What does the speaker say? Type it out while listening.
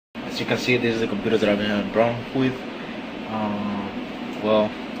you can see, this is the computer that I've been having problems with.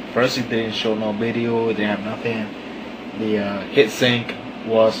 Well, first it didn't show no video, it didn't have nothing. The heatsink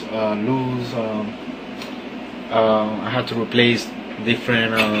was loose. I had to replace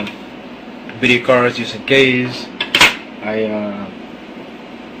different video cards using case. I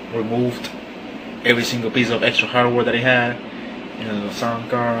removed every single piece of extra hardware that I had, the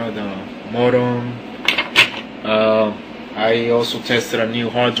sound card, the modem. I also tested a new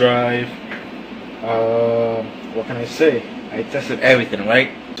hard drive. What can I say? I tested everything,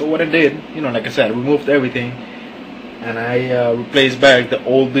 right? So what I did, like I said, I removed everything, and I replaced back the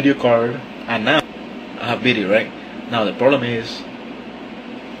old video card, and now I have video, right? Now the problem is,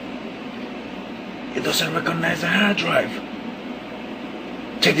 it doesn't recognize the hard drive.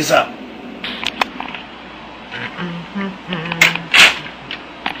 Check this out.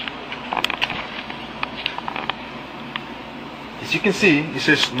 As you can see, it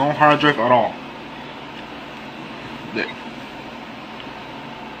says no hard drive at all. There.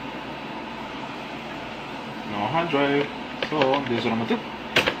 No hard drive. So this is what I'm gonna do.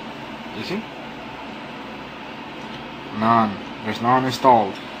 You see? None. There's none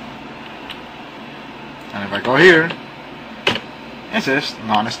installed. And if I go here, it says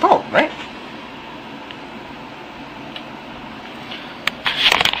none installed, right?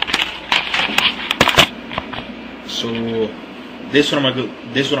 So this is what I'm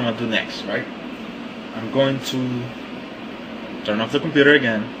gonna do next, right? I'm going to turn off the computer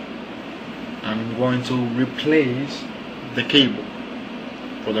again. I'm going to replace the cable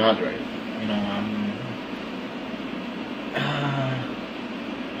for the hard drive.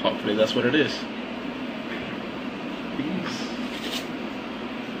 Hopefully that's what it is. Peace.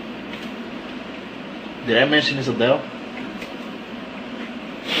 Did I mention it's a Dell?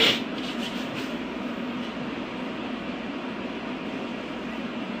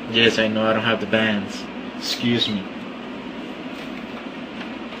 Yes, I know I don't have the bands. Excuse me.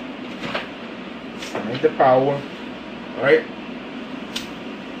 Disconnect the power. Alright.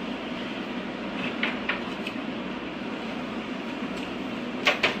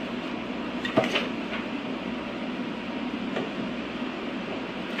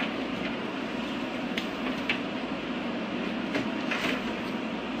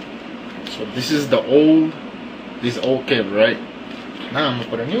 So this is the old cable, right? Now I'm gonna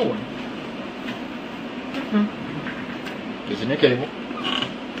put a new one. This is a new cable.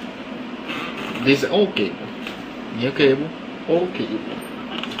 This is old cable. New cable, old cable.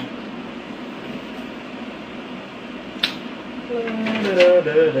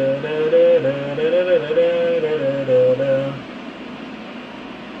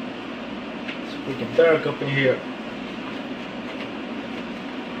 It's freaking dark up in here.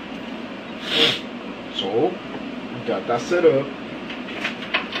 So we got that set up.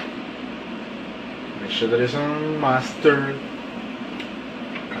 Make sure that it's on master.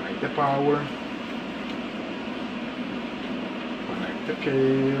 Connect the power. Connect the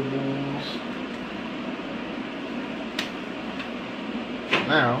cables.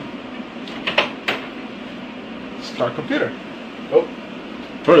 Now, start computer. Oh,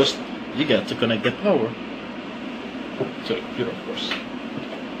 first you got to connect the power to the computer, of course.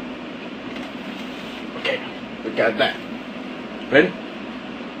 Okay, we got that. Ready?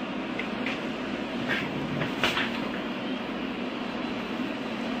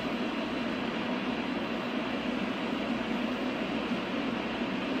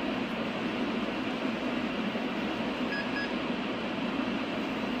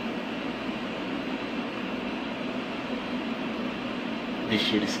 This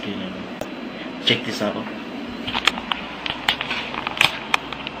shit is killing me. Check this out.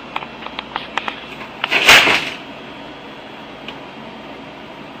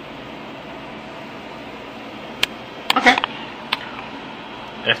 Okay.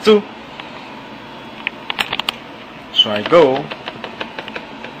 F2. So I go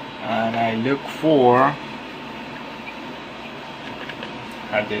and I look for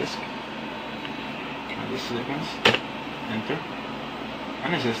hard disk. 20 seconds. Enter.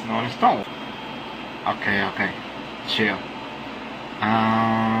 And it says not installed. Okay, chill.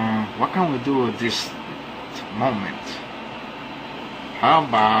 What can we do at this moment? How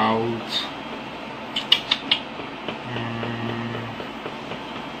about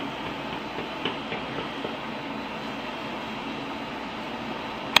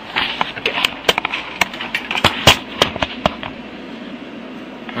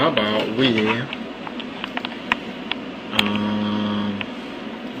we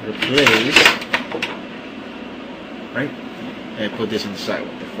replace, right? And put this on the side.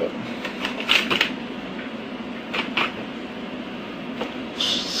 What the fuck?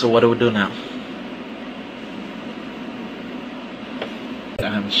 So what do we do now? I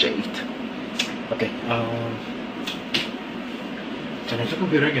haven't shaved. Okay, turn off the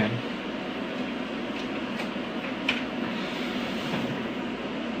computer again.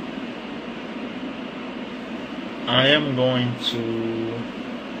 I am going to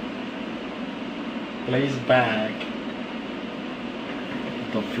place back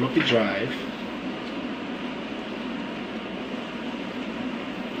the floppy drive.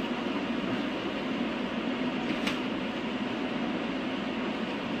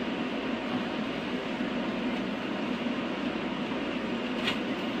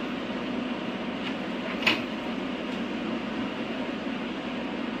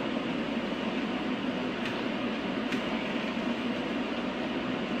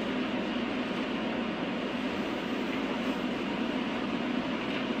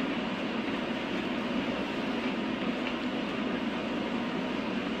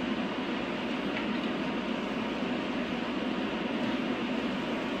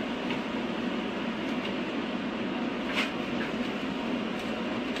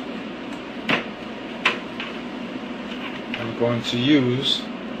 I'm going to use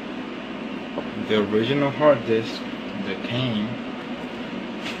the original hard disk that came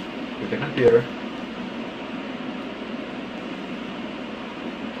with the computer.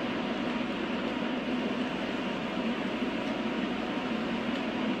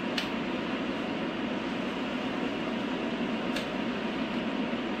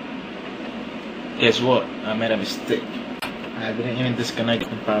 Guess what? I made a mistake. I didn't even disconnect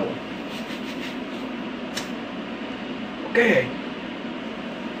the power. Okay.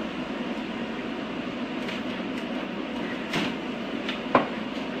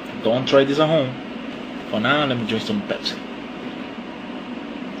 Don't try this at home. For now, let me drink some Pepsi.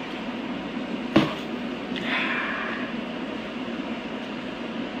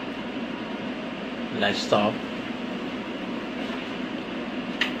 Let's stop.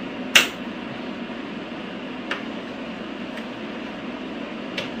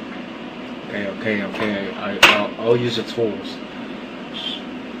 Okay. I'll use the tools.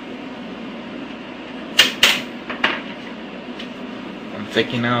 I'm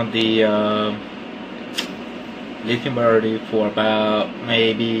taking out the lithium battery for about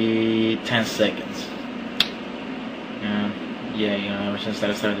maybe 10 seconds. Yeah, ever since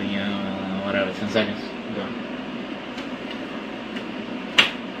I started, whatever, 10 seconds. Go.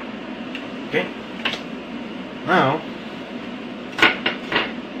 Okay. Now,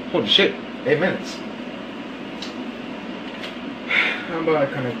 holy shit. 8 minutes. How about I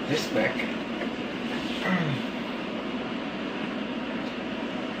connect this back?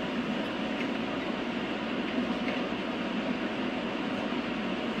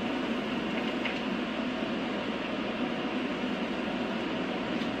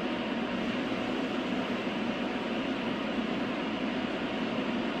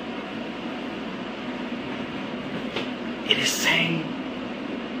 It is saying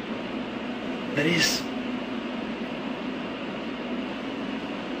that is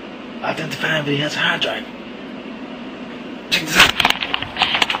identifying that he has a hard drive. Check this out.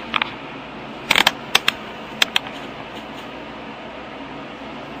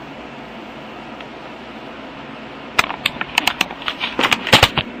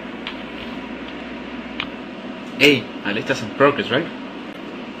 Hey, at least that's in progress, right?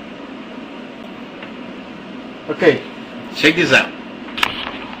 Okay, check this out.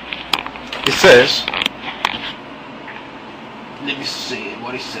 It says, let me see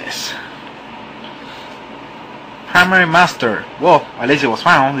what it says. Primary master. Well, at least it was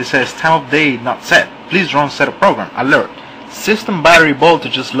found. It says time of day not set. Please run setup program. Alert. System battery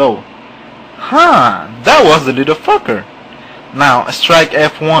voltage is low. Huh, that was the little fucker. Now strike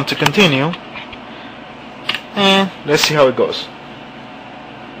F1 to continue. And let's see how it goes.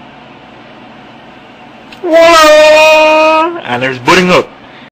 Voila! And there's booting up.